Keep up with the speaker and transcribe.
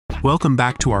Welcome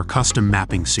back to our custom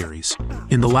mapping series.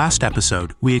 In the last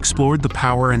episode, we explored the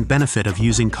power and benefit of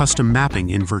using custom mapping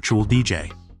in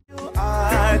VirtualDJ.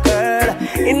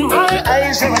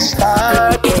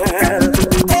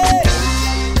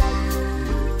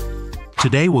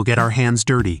 Today we'll get our hands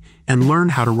dirty and learn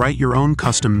how to write your own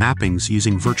custom mappings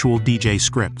using VirtualDJ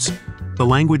Scripts, the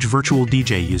language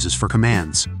VirtualDJ uses for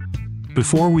commands.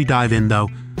 Before we dive in though,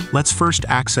 let's first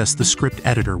access the script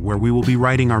editor where we will be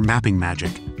writing our mapping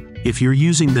magic. If you're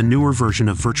using the newer version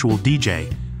of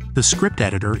VirtualDJ, the script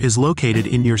editor is located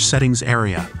in your settings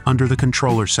area under the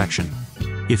controller section.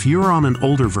 If you're on an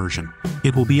older version,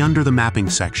 it will be under the mapping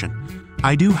section.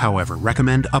 I do, however,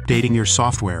 recommend updating your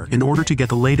software in order to get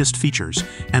the latest features,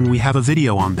 and we have a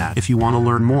video on that if you want to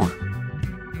learn more.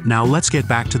 Now let's get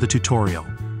back to the tutorial.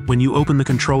 When you open the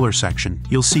controller section,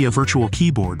 you'll see a virtual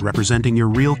keyboard representing your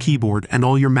real keyboard and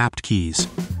all your mapped keys.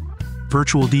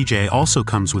 VirtualDJ also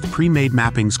comes with pre-made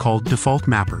mappings called default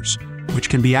mappers, which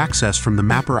can be accessed from the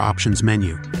Mapper Options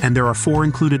menu, and there are 4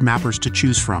 included mappers to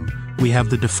choose from. We have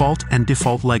the Default and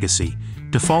Default Legacy,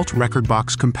 Default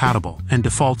Recordbox Compatible, and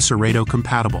Default Serato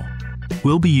Compatible.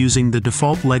 We'll be using the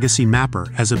Default Legacy Mapper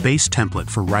as a base template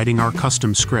for writing our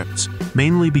custom scripts,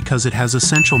 mainly because it has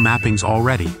essential mappings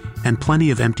already and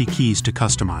plenty of empty keys to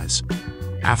customize.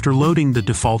 After loading the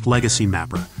Default Legacy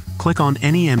Mapper, click on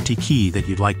any empty key that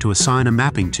you'd like to assign a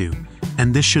mapping to,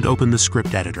 and this should open the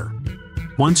script editor.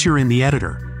 Once you're in the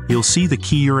editor, you'll see the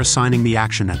key you're assigning the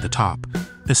action at the top,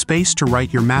 a space to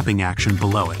write your mapping action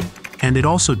below it, and it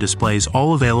also displays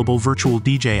all available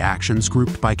VirtualDJ actions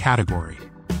grouped by category.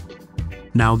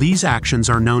 Now these actions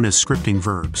are known as scripting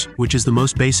verbs, which is the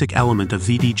most basic element of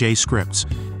VDJ scripts,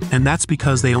 and that's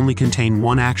because they only contain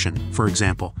one action. For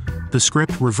example, the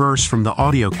script reverse from the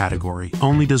audio category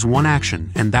only does one action,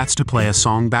 and that's to play a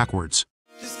song backwards.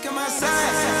 Just come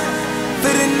outside for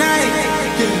the night.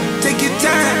 Yeah. Take your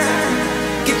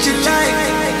time, get your life.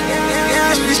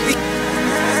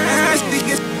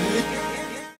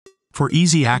 For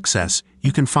easy access,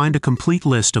 you can find a complete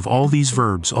list of all these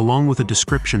verbs along with a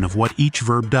description of what each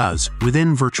verb does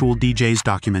within VirtualDJ's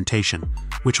documentation,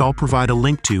 which I'll provide a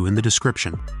link to in the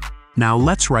description. Now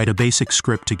let's write a basic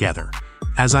script together.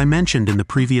 As I mentioned in the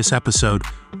previous episode,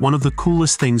 one of the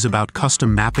coolest things about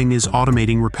custom mapping is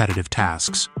automating repetitive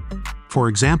tasks. For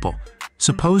example,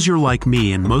 suppose you're like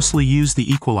me and mostly use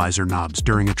the equalizer knobs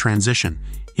during a transition.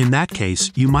 In that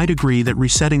case, you might agree that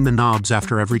resetting the knobs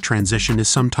after every transition is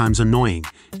sometimes annoying,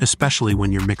 especially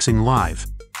when you're mixing live.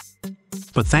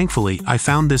 But thankfully, I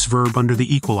found this verb under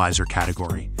the equalizer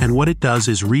category, and what it does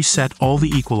is reset all the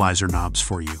equalizer knobs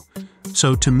for you.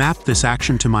 So to map this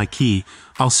action to my key,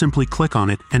 I'll simply click on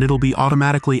it and it'll be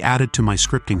automatically added to my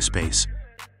scripting space.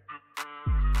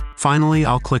 Finally,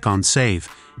 I'll click on Save,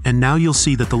 and now you'll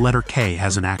see that the letter K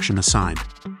has an action assigned.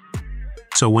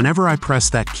 So whenever I press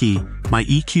that key, my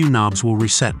EQ knobs will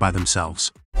reset by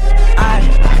themselves.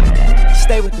 I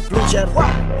stay with the blue jet.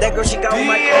 That girl, she got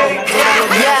my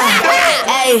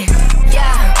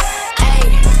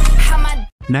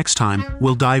Next time,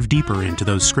 we'll dive deeper into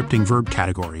those scripting verb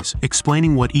categories,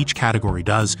 explaining what each category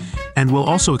does, and we'll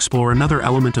also explore another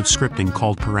element of scripting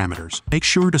called parameters. Make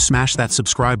sure to smash that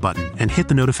subscribe button and hit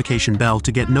the notification bell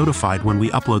to get notified when we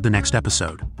upload the next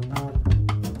episode.